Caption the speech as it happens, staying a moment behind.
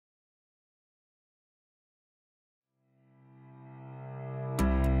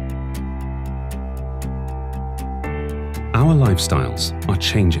Our lifestyles are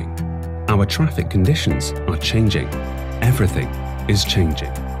changing. Our traffic conditions are changing. Everything is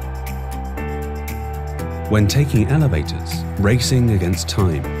changing. When taking elevators, racing against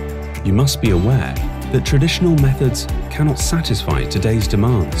time, you must be aware that traditional methods cannot satisfy today's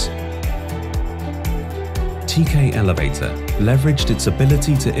demands. TK Elevator leveraged its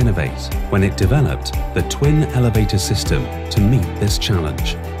ability to innovate when it developed the twin elevator system to meet this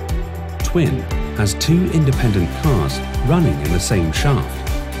challenge. Twin has two independent cars running in the same shaft,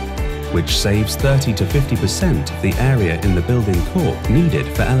 which saves 30 to 50% of the area in the building core needed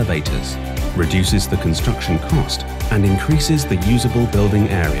for elevators, reduces the construction cost, and increases the usable building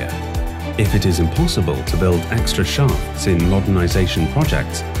area. If it is impossible to build extra shafts in modernization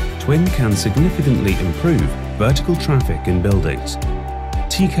projects, Twin can significantly improve vertical traffic in buildings.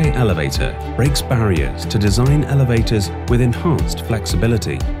 TK Elevator breaks barriers to design elevators with enhanced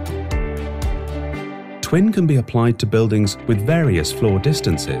flexibility. Twin can be applied to buildings with various floor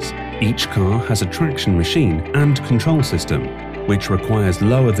distances. Each car has a traction machine and control system, which requires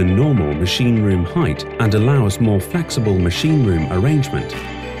lower than normal machine room height and allows more flexible machine room arrangement.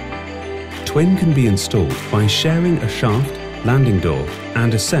 Twin can be installed by sharing a shaft, landing door,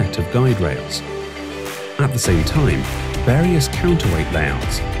 and a set of guide rails. At the same time, various counterweight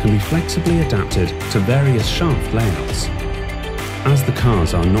layouts can be flexibly adapted to various shaft layouts. As the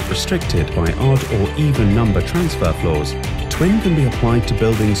cars are not restricted by odd or even number transfer floors, Twin can be applied to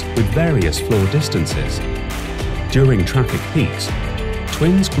buildings with various floor distances. During traffic peaks,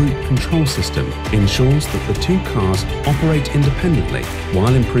 Twin's group control system ensures that the two cars operate independently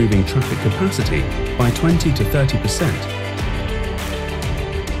while improving traffic capacity by 20 to 30%.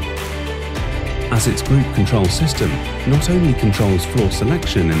 As its group control system not only controls floor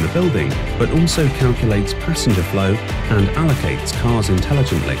selection in the building, but also calculates passenger flow and allocates cars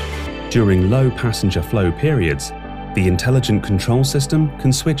intelligently. During low passenger flow periods, the intelligent control system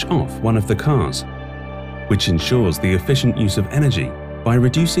can switch off one of the cars, which ensures the efficient use of energy by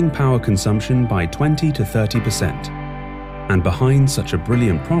reducing power consumption by 20 to 30%. And behind such a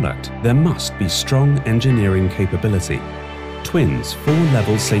brilliant product, there must be strong engineering capability. Twin's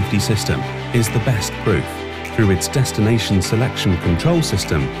 4-level safety system is the best proof. Through its destination selection control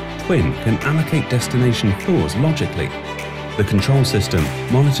system, Twin can allocate destination floors logically. The control system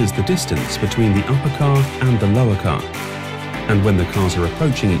monitors the distance between the upper car and the lower car. And when the cars are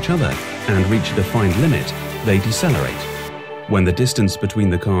approaching each other and reach a defined limit, they decelerate. When the distance between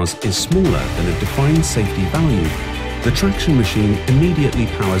the cars is smaller than a defined safety value, the traction machine immediately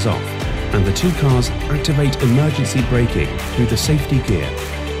powers off, and the two cars activate emergency braking through the safety gear.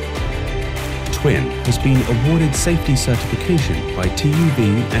 Twin has been awarded safety certification by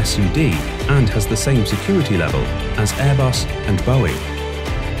TÜV SÜD and has the same security level as Airbus and Boeing.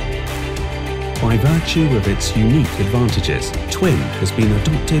 By virtue of its unique advantages, Twin has been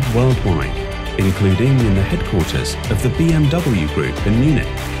adopted worldwide, including in the headquarters of the BMW Group in Munich,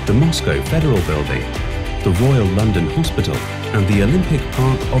 the Moscow Federal Building, the Royal London Hospital, and the Olympic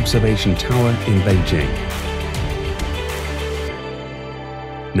Park Observation Tower in Beijing.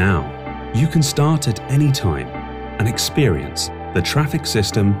 Now, you can start at any time and experience the traffic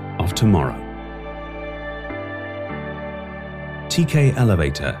system of tomorrow. TK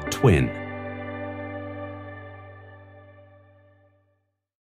Elevator Twin.